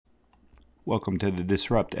Welcome to the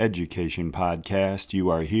Disrupt Education Podcast. You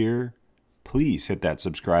are here. Please hit that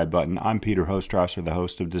subscribe button. I'm Peter Hostrasser, the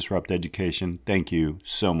host of Disrupt Education. Thank you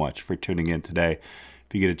so much for tuning in today.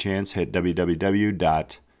 If you get a chance, hit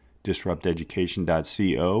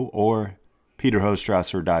www.disrupteducation.co or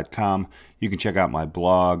peterhostrasser.com. You can check out my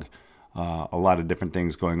blog, a lot of different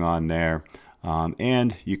things going on there.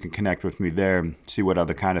 And you can connect with me there, see what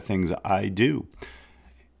other kind of things I do.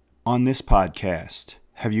 On this podcast,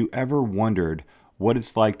 have you ever wondered what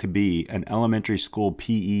it's like to be an elementary school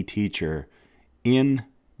PE teacher in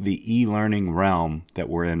the e-learning realm that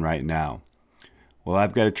we're in right now? Well,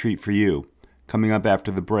 I've got a treat for you. Coming up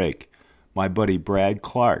after the break, my buddy Brad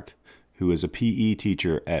Clark, who is a PE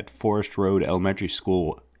teacher at Forest Road Elementary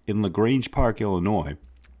School in LaGrange Park, Illinois,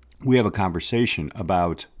 we have a conversation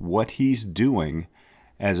about what he's doing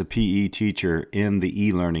as a PE teacher in the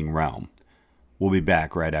e-learning realm. We'll be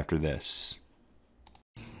back right after this.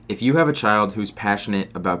 If you have a child who's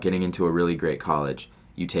passionate about getting into a really great college,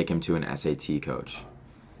 you take him to an SAT coach.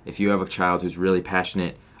 If you have a child who's really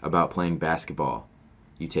passionate about playing basketball,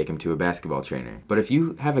 you take him to a basketball trainer. But if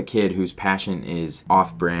you have a kid whose passion is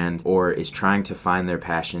off-brand or is trying to find their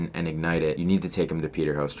passion and ignite it, you need to take him to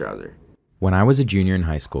Peter Hostrasser. When I was a junior in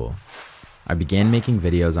high school, I began making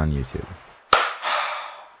videos on YouTube.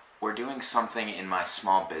 We're doing something in my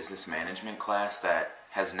small business management class that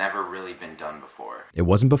has never really been done before. It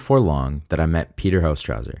wasn't before long that I met Peter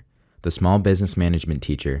Hostrasser, the small business management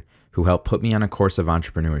teacher who helped put me on a course of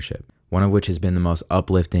entrepreneurship, one of which has been the most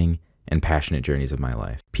uplifting and passionate journeys of my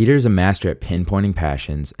life. Peter is a master at pinpointing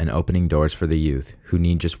passions and opening doors for the youth who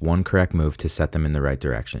need just one correct move to set them in the right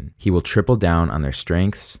direction. He will triple down on their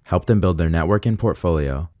strengths, help them build their network and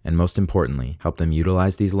portfolio, and most importantly, help them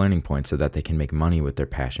utilize these learning points so that they can make money with their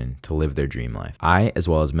passion to live their dream life. I, as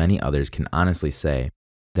well as many others, can honestly say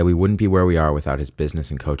that we wouldn't be where we are without his business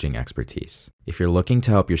and coaching expertise. If you're looking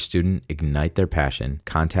to help your student ignite their passion,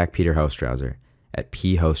 contact Peter Hostrasser at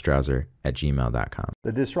phostrasser@gmail.com.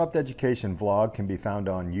 The Disrupt Education vlog can be found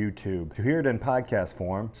on YouTube. To hear it in podcast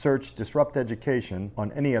form, search Disrupt Education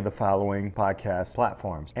on any of the following podcast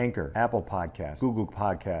platforms: Anchor, Apple Podcasts, Google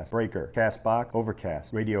Podcasts, Breaker, CastBox,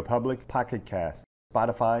 Overcast, Radio Public, Pocket Cast,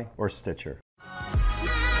 Spotify, or Stitcher.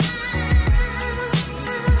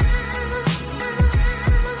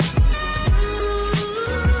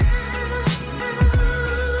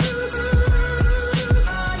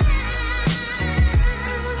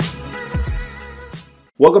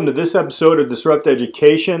 Welcome to this episode of Disrupt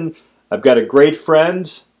Education. I've got a great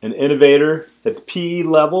friend, an innovator at the PE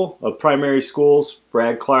level of primary schools,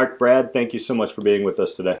 Brad Clark. Brad, thank you so much for being with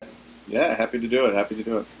us today. Yeah, happy to do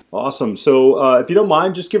it. Awesome. So if you don't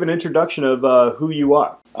mind, just give an introduction of who you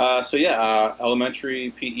are.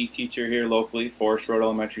 Elementary PE teacher here locally, Forest Road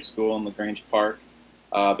Elementary School in LaGrange Park.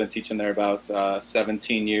 I've been teaching there about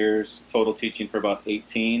 17 years, total teaching for about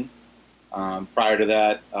 18. Prior to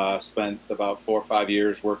that, spent about 4 or 5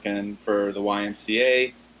 years working for the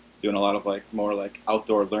YMCA, doing a lot of more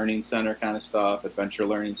outdoor learning center kind of stuff, adventure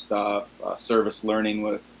learning stuff, service learning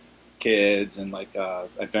with kids, and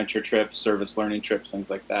adventure trips, service learning trips, things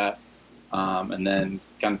like that. And then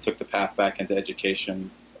kind of took the path back into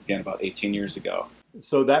education again about 18 years ago.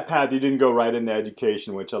 So that path, you didn't go right into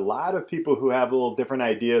education, which a lot of people who have a little different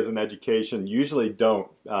ideas in education usually don't.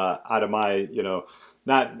 Out of my,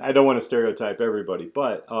 I don't want to stereotype everybody,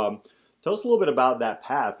 but tell us a little bit about that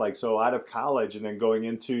path. So out of college and then going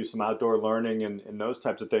into some outdoor learning and those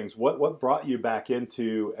types of things, what brought you back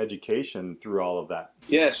into education through all of that?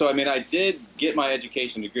 Yeah, so I did get my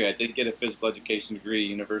education degree. I did get a physical education degree,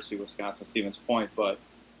 University of Wisconsin-Stevens Point, but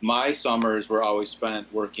my summers were always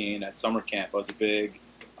spent working at summer camp. I was a big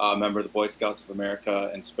member of the Boy Scouts of America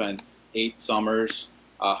and spent 8 summers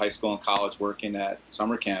high school and college working at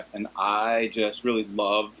summer camp, and I just really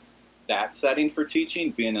loved that setting for teaching,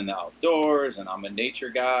 being in the outdoors, and I'm a nature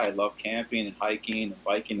guy. I love camping and hiking and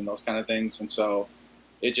biking and those kind of things, and so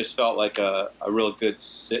it just felt like a real good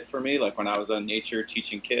sit for me, when I was on nature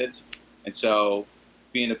teaching kids. And so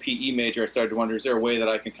being a PE major, I started to wonder, is there a way that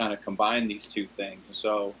I can kind of combine these two things? And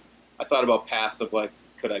so I thought about paths of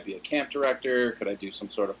could I be a camp director? Could I do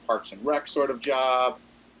some sort of parks and rec sort of job?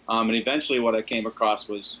 And eventually what I came across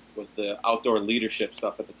was the outdoor leadership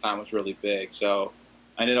stuff at the time was really big. So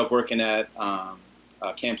I ended up working at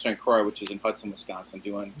Camp St. Croix, which is in Hudson, Wisconsin,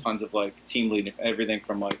 doing tons of team leading, everything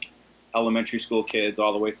from elementary school kids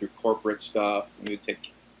all the way through corporate stuff. And we would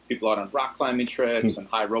take people out on rock climbing trips and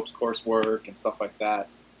high ropes coursework and stuff like that.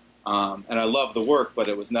 And I loved the work, but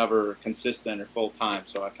it was never consistent or full time.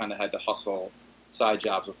 So I kind of had to hustle side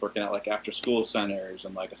jobs with working at after school centers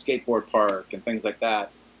and a skateboard park and things like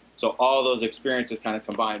that. So all those experiences kind of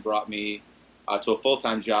combined brought me to a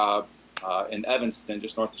full-time job in Evanston,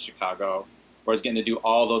 just north of Chicago, where I was getting to do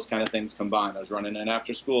all those kind of things combined. I was running an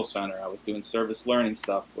after-school center. I was doing service learning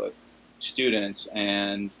stuff with students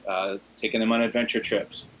and taking them on adventure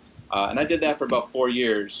trips. And I did that for about 4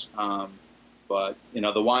 years. But, the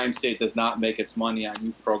YMCA does not make its money on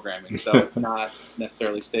youth programming, so it's not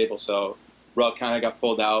necessarily stable. So rug kind of got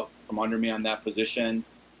pulled out from under me on that position.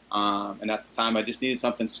 And at the time, I just needed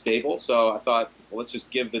something stable. So I thought, well, let's just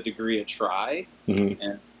give the degree a try. Mm-hmm.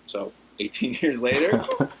 And so 18 years later,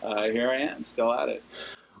 here I am, still at it.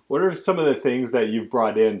 What are some of the things that you've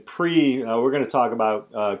brought in we're going to talk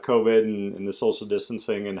about COVID and the social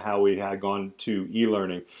distancing and how we had gone to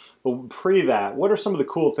e-learning. But pre that, what are some of the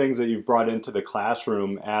cool things that you've brought into the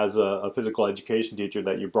classroom as a physical education teacher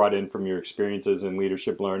that you brought in from your experiences in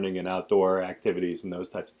leadership learning and outdoor activities and those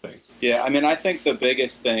types of things? Yeah, I mean, I think the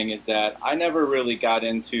biggest thing is that I never really got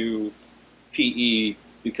into PE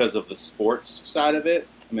because of the sports side of it.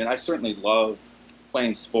 I mean, I certainly love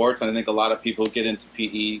playing sports, and I think a lot of people who get into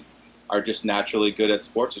PE are just naturally good at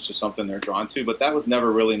sports. It's just something they're drawn to, but that was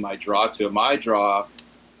never really my draw to it. My draw,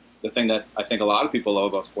 the thing that I think a lot of people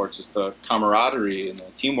love about sports is the camaraderie and the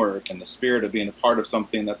teamwork and the spirit of being a part of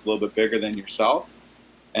something that's a little bit bigger than yourself.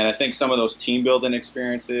 And I think some of those team building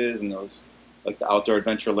experiences and those, like the outdoor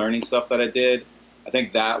adventure learning stuff that I did, I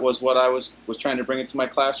think that was what I was trying to bring into my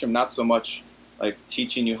classroom. Not so much like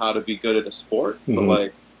teaching you how to be good at a sport, mm-hmm. but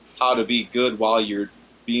like how to be good while you're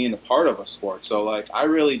being a part of a sport. So like I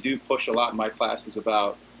really do push a lot in my classes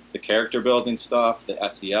about the character building stuff, the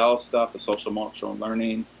SEL stuff, the social emotional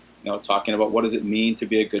learning, talking about what does it mean to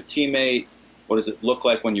be a good teammate? What does it look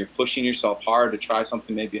like when you're pushing yourself hard to try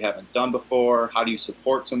something maybe you haven't done before? How do you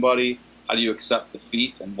support somebody? How do you accept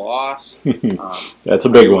defeat and loss? That's a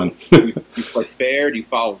big one. Do you play fair? Do you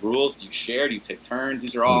follow rules? Do you share? Do you take turns?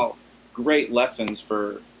 These are all great lessons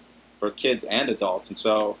for kids and adults. And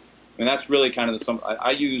so, I mean, that's really kind of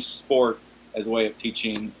I use sport as a way of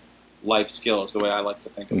teaching life skills, the way I like to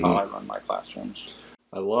think of how I run my classrooms.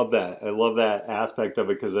 I love that. I love that aspect of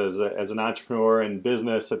it because as an entrepreneur in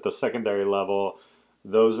business at the secondary level,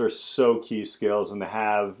 those are so key skills. And to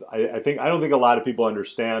have, I don't think a lot of people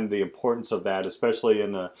understand the importance of that, especially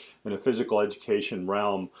in a physical education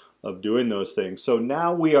realm of doing those things. So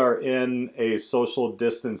now we are in a social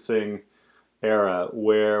distancing era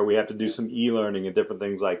where we have to do some e-learning and different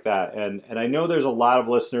things like that. And I know there's a lot of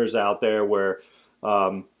listeners out there where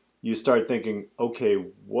you start thinking, okay,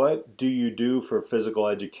 what do you do for physical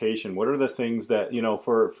education? What are the things that,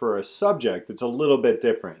 for a subject, it's a little bit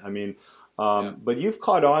different. I mean, but you've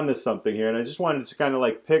caught on to something here, and I just wanted to kind of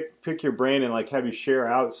like pick your brain and like have you share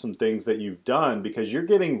out some things that you've done, because you're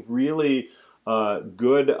getting really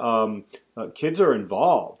good, kids are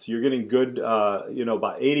involved. You're getting good,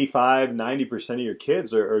 about 85-90% of your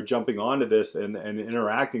kids are jumping onto this and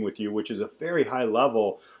interacting with you, which is a very high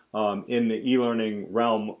level in the e-learning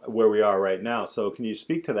realm where we are right now. So can you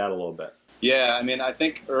speak to that a little bit? Yeah, I mean, I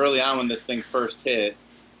think early on when this thing first hit,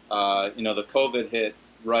 the COVID hit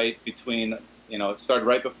right between, it started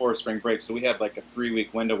right before spring break. So we had like a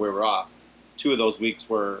 3-week window where we're off. 2 of those weeks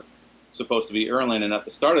were supposed to be early, and at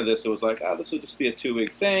the start of this, it was like, this will just be a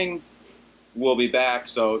 2-week thing. We'll be back.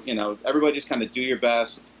 So, everybody just kind of do your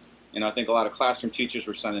best. I think a lot of classroom teachers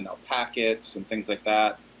were sending out packets and things like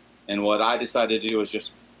that. And what I decided to do was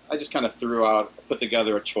I just kind of put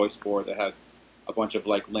together a choice board that had a bunch of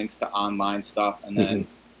like links to online stuff, and then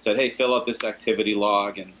said, hey, fill out this activity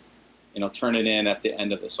log and, turn it in at the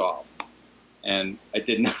end of this all. And I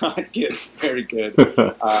did not get very good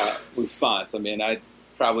response. I mean, I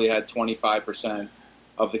probably had 25%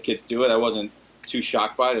 of the kids do it. I wasn't too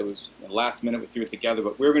shocked by it. It was last minute we threw it together,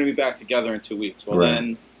 but we were going to be back together in 2 weeks. Well,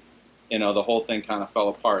 then, the whole thing kind of fell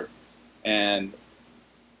apart. And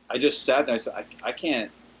I just sat there and I said, I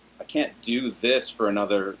can't do this for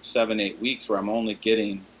another 7-8 weeks where I'm only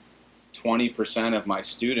getting 20% of my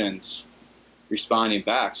students responding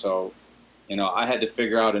back. So, I had to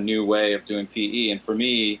figure out a new way of doing PE. And for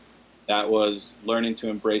me, that was learning to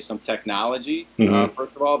embrace some technology,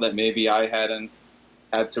 first of all, that maybe I hadn't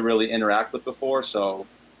had to really interact with before. So,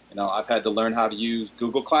 I've had to learn how to use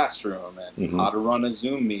Google Classroom and how to run a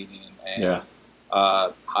Zoom meeting and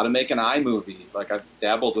how to make an iMovie. Like I've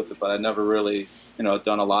dabbled with it, but I've never really,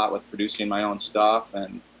 done a lot with producing my own stuff.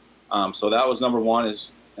 And so that was number one,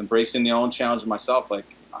 is embracing the own challenge of myself. Like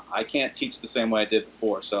I can't teach the same way I did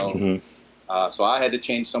before. So, so I had to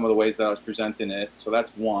change some of the ways that I was presenting it. So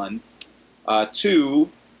that's one. 2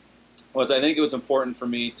 was I think it was important for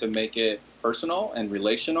me to make it personal and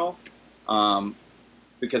relational,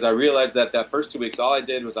 because I realized that first 2 weeks, all I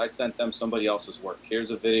did was I sent them somebody else's work.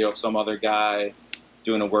 Here's a video of some other guy,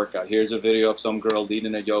 doing a workout. Here's a video of some girl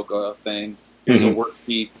leading a yoga thing. Here's a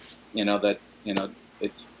worksheet, that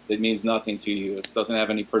it means nothing to you. It doesn't have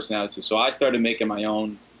any personality. So I started making my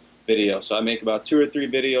own videos. So I make about 2 or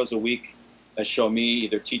 3 videos a week that show me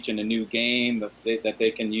either teaching a new game that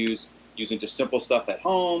they can use using just simple stuff at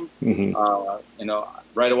home.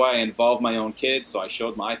 Right away I involved my own kids. So I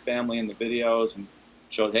showed my family in the videos and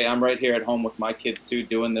showed, hey, I'm right here at home with my kids too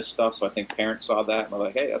doing this stuff. So I think parents saw that and were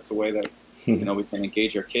like, hey, that's a way that we can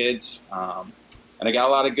engage our kids. And I got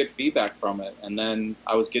a lot of good feedback from it. And then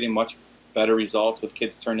I was getting much better results with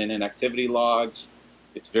kids turning in activity logs.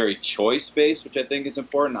 It's very choice-based, which I think is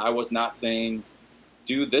important. I was not saying,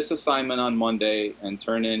 do this assignment on Monday and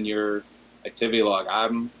turn in your activity log.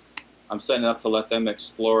 I'm setting up to let them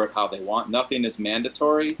explore it how they want. Nothing is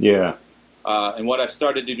mandatory. Yeah. And what I've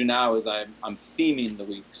started to do now is I'm theming the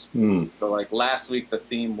weeks. So like last week, the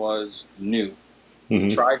theme was new.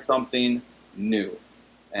 Try something new.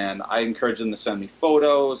 And I encourage them to send me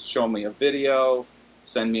photos, show me a video,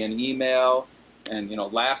 send me an email. And,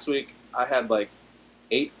 last week I had like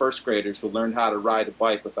 8 first graders who learned how to ride a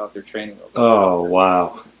bike without their training wheels. Oh,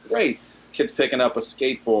 wow. Great. Kids picking up a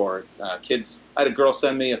skateboard. I had a girl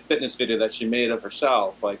send me a fitness video that she made of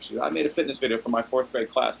herself. I made a fitness video for my 4th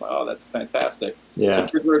grade class. Oh, that's fantastic. Yeah. So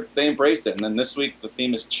kids they embraced it. And then this week the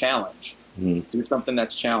theme is challenge. Do something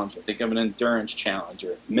that's challenging. Think of an endurance challenge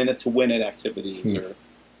or minute to win it activities or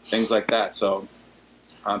things like that. So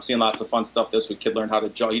I'm seeing lots of fun stuff this week. Kid learned how to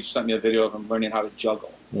juggle. He just sent me a video of him learning how to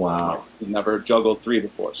juggle. Wow. He never juggled 3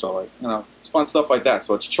 before. So it's fun stuff like that.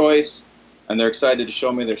 So it's choice, and they're excited to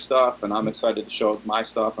show me their stuff, and I'm excited to show my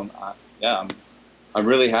stuff. I'm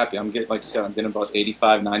really happy. I'm getting, like you said, I'm getting about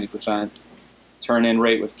 85, 90% turn-in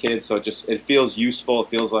rate with kids. So it feels useful. It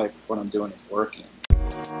feels like what I'm doing is working.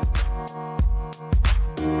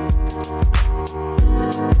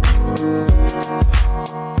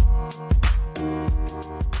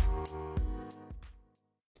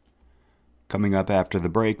 Coming up after the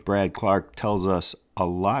break, Brad Clark tells us a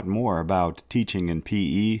lot more about teaching in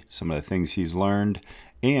PE, some of the things he's learned,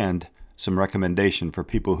 and some recommendation for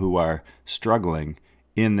people who are struggling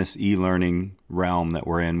in this e-learning realm that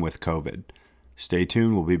we're in with COVID. Stay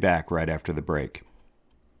tuned. We'll be back right after the break.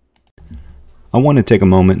 I want to take a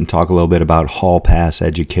moment and talk a little bit about Hall Pass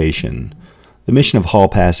Education. The mission of Hall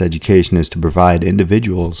Pass Education is to provide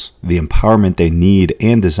individuals the empowerment they need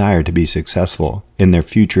and desire to be successful in their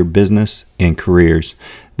future business and careers.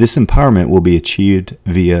 This empowerment will be achieved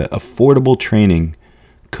via affordable training,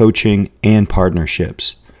 coaching, and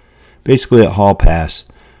partnerships. Basically, at Hall Pass,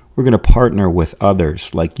 we're going to partner with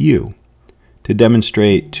others like you to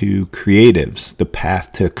demonstrate to creatives the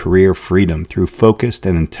path to career freedom through focused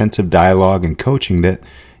and intensive dialogue and coaching that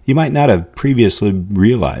you might not have previously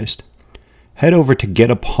realized. Head over to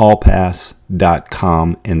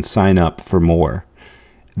getahallpass.com and sign up for more.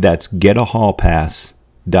 That's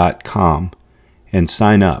getahallpass.com and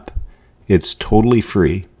sign up. It's totally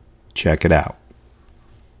free. Check it out.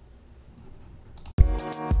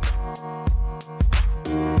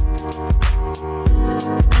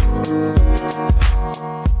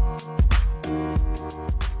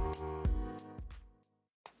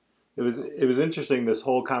 It was interesting, this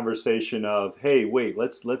whole conversation of, hey, wait,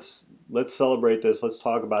 let's celebrate this, let's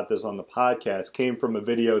talk about this on the podcast, came from a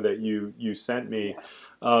video that you sent me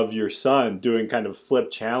of your son doing kind of flip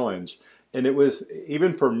challenge. And it was,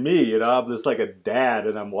 even for me, I'm just like a dad,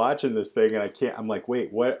 and I'm watching this thing, and I'm like, wait,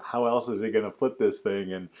 how else is he going to flip this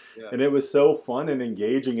thing? And it was so fun and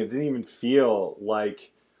engaging. It didn't even feel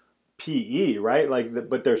like PE, right?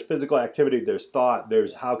 But there's physical activity, there's thought,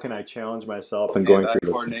 there's how can I challenge myself and going through this.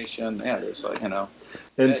 Coordination, there's and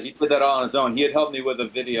he did that all on his own. He had helped me with a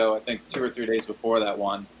video, I think 2 or 3 days before that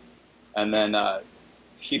one. And then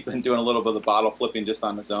he'd been doing a little bit of the bottle flipping just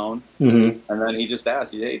on his own. And then he just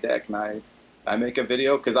asked, hey, Dad, can I make a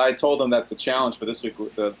video? Because I told him that the challenge for this week,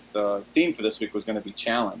 the theme for this week was going to be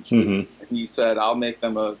challenge. And he said, I'll make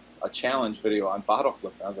them a challenge video on bottle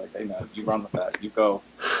flipping. I was like, hey, man, you run with that. You go.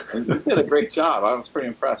 And he did a great job. I was pretty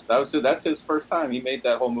impressed. That's his first time. He made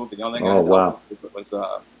that whole movie. The only thing was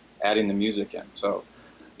adding the music in. So,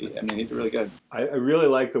 he did really good. I really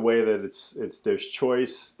like the way that it's there's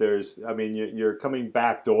choice. You're coming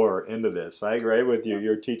backdoor into this, right? With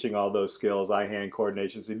you're teaching all those skills, eye-hand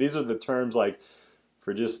coordination. See, these are the terms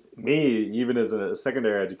for just me, even as a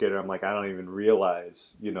secondary educator, I'm like, I don't even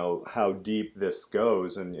realize, how deep this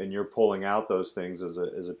goes, and you're pulling out those things as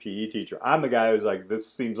a PE teacher. I'm the guy who's like,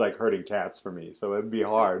 this seems like herding cats for me, so it'd be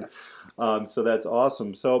hard. So that's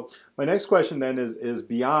awesome. So my next question then is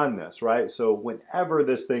beyond this, right? So whenever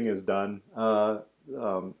this thing is done,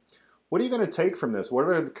 what are you going to take from this? What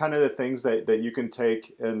are kind of the things that you can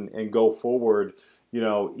take and go forward,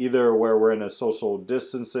 either where we're in a social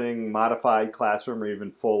distancing, modified classroom, or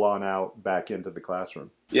even full on out back into the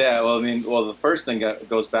classroom? Yeah, well, the first thing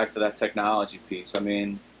goes back to that technology piece. I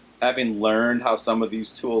mean, having learned how some of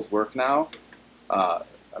these tools work now,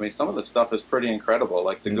 some of the stuff is pretty incredible.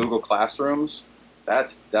 Like the Google Classrooms,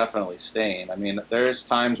 that's definitely staying. I mean, there's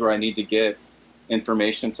times where I need to get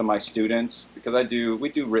information to my students because we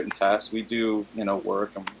do written tests, we do,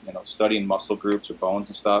 work, and, studying muscle groups or bones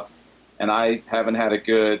and stuff. And I haven't had a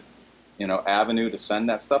good, avenue to send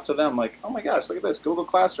that stuff to them. Like, oh my gosh, look at this Google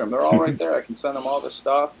Classroom. They're all right there. I can send them all this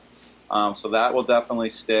stuff. So that will definitely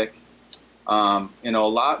stick. A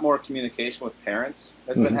lot more communication with parents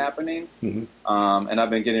has been happening. And I've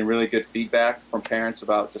been getting really good feedback from parents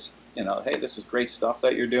about just, hey, this is great stuff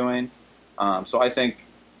that you're doing. So I think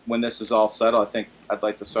when this is all settled, I think I'd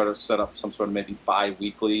like to sort of set up some sort of maybe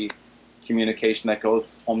bi-weekly communication that goes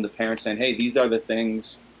home to parents saying, hey, these are the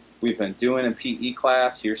things we've been doing in PE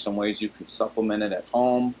class. Here's some ways you can supplement it at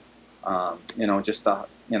home. Just to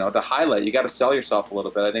highlight, you got to sell yourself a little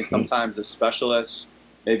bit. I think sometimes as specialists,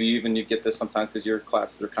 maybe even you get this sometimes because your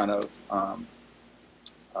classes are kind of,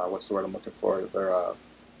 what's the word I'm looking for? They're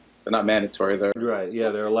not mandatory. They're right. Yeah,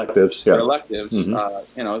 they're electives. They're electives.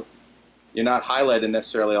 You're not highlighted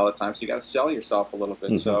necessarily all the time, so you got to sell yourself a little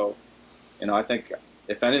bit. So, I think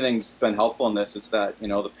if anything's been helpful in this, is that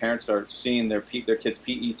the parents are seeing their kid's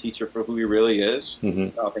PE teacher for who he really is.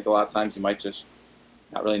 I think a lot of times you might just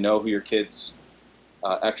not really know who your kid's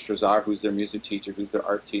extras are, who's their music teacher, who's their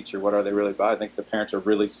art teacher, what are they really about. I think the parents are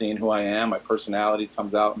really seeing who I am. My personality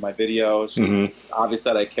comes out in my videos. Obvious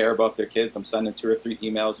that I care about their kids. I'm sending 2 or 3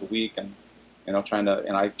 emails a week, and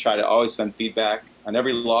I try to always send feedback. On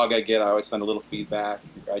every log I get, I always send a little feedback,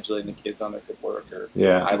 congratulating the kids on their good work or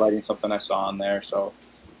highlighting something I saw on there. So,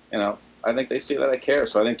 I think they see that I care.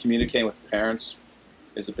 So I think communicating with the parents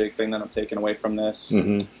is a big thing that I'm taking away from this.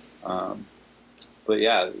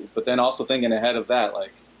 But then also thinking ahead of that,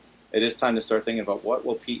 like it is time to start thinking about what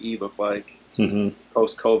will PE look like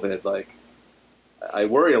post-COVID. Like I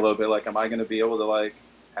worry a little bit, like, am I going to be able to like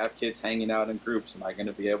have kids hanging out in groups? Am I going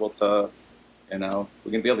to be able to, we're going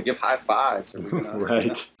to be able to give high fives? Are we gonna,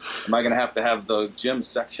 right. Am I going to have the gym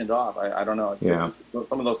sectioned off? I don't know. Yeah.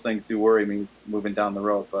 Some of those things do worry me moving down the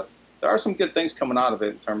road, but there are some good things coming out of it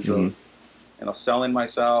in terms of, selling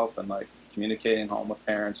myself and like communicating home with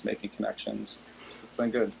parents, making connections. It's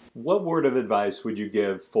been good. What word of advice would you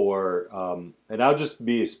give for, and I'll just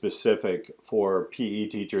be specific, for PE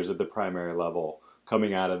teachers at the primary level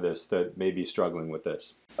coming out of this that may be struggling with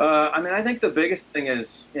this? I think the biggest thing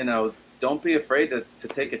is, don't be afraid to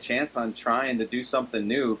take a chance on trying to do something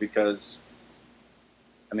new because,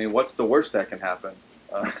 what's the worst that can happen?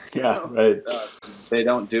 Right. They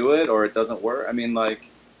don't do it or it doesn't work.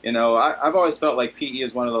 I've always felt like PE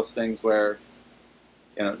is one of those things where,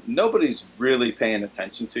 nobody's really paying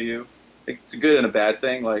attention to you. It's a good and a bad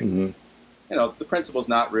thing. Like, the principal's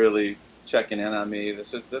not really checking in on me.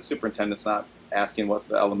 The superintendent's not asking what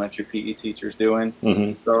the elementary PE teacher's doing.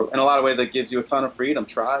 So in a lot of ways, that gives you a ton of freedom.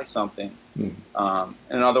 Try something. And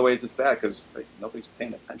in other ways, it's bad because nobody's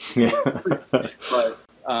paying attention. But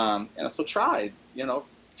so try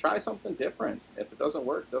something different. If it doesn't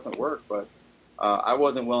work, it doesn't work. But I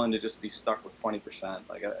wasn't willing to just be stuck with 20%.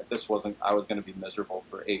 Like I was going to be miserable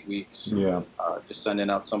for 8 weeks. Just sending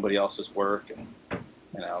out somebody else's work and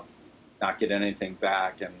not get anything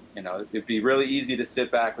back. And it'd be really easy to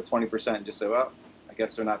sit back with 20% and just say, well, I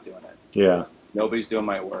guess they're not doing it. Nobody's doing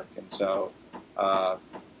my work. And so I'm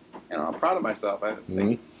proud of myself. I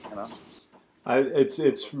think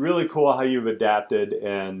it's really cool how you've adapted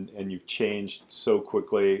and you've changed so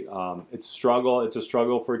quickly. It's a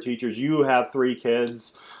struggle for teachers. You have 3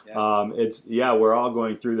 kids. We're all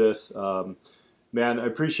going through this. Man, I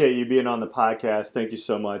appreciate you being on the podcast. Thank you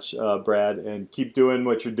so much, Brad, and keep doing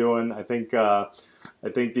what you're doing. I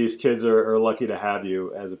think these kids are lucky to have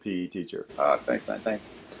you as a PE teacher. Thanks, man.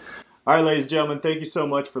 Thanks. All right, ladies and gentlemen, thank you so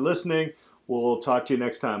much for listening. We'll talk to you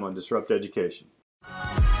next time on Disrupt Education.